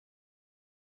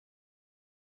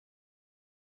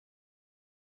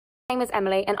My name is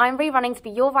Emily and I'm rerunning to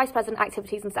be your Vice President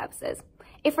Activities and Services.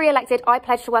 If re-elected, I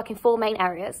pledge to work in 4 main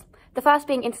areas, the first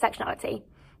being intersectionality.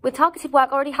 With targeted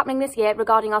work already happening this year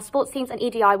regarding our sports teams and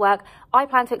EDI work, I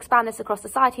plan to expand this across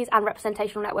societies and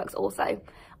representational networks also.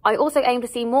 I also aim to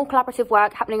see more collaborative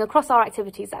work happening across our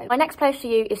activity zone. My next pledge to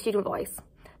you is student voice.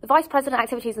 The Vice President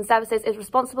Activities and Services is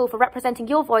responsible for representing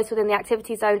your voice within the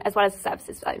activity zone as well as the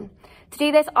services zone. To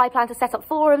do this, I plan to set up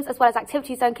forums as well as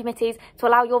activity zone committees to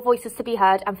allow your voices to be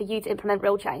heard and for you to implement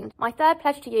real change. My third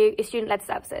pledge to you is student-led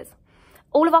services.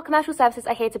 All of our commercial services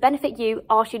are here to benefit you,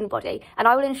 our student body, and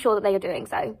I will ensure that they are doing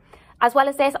so. As well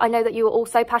as this, I know that you are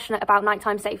also passionate about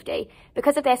nighttime safety.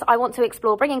 Because of this, I want to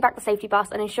explore bringing back the safety bus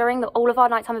and ensuring that all of our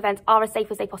nighttime events are as safe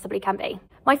as they possibly can be.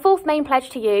 My fourth main pledge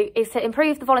to you is to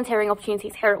improve the volunteering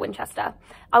opportunities here at Winchester.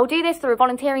 I will do this through a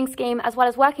volunteering scheme as well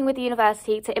as working with the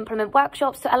university to implement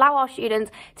workshops to allow our students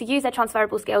to use their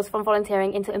transferable skills from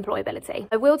volunteering into employability.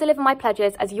 I will deliver my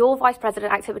pledges as your Vice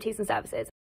President Activities and Services.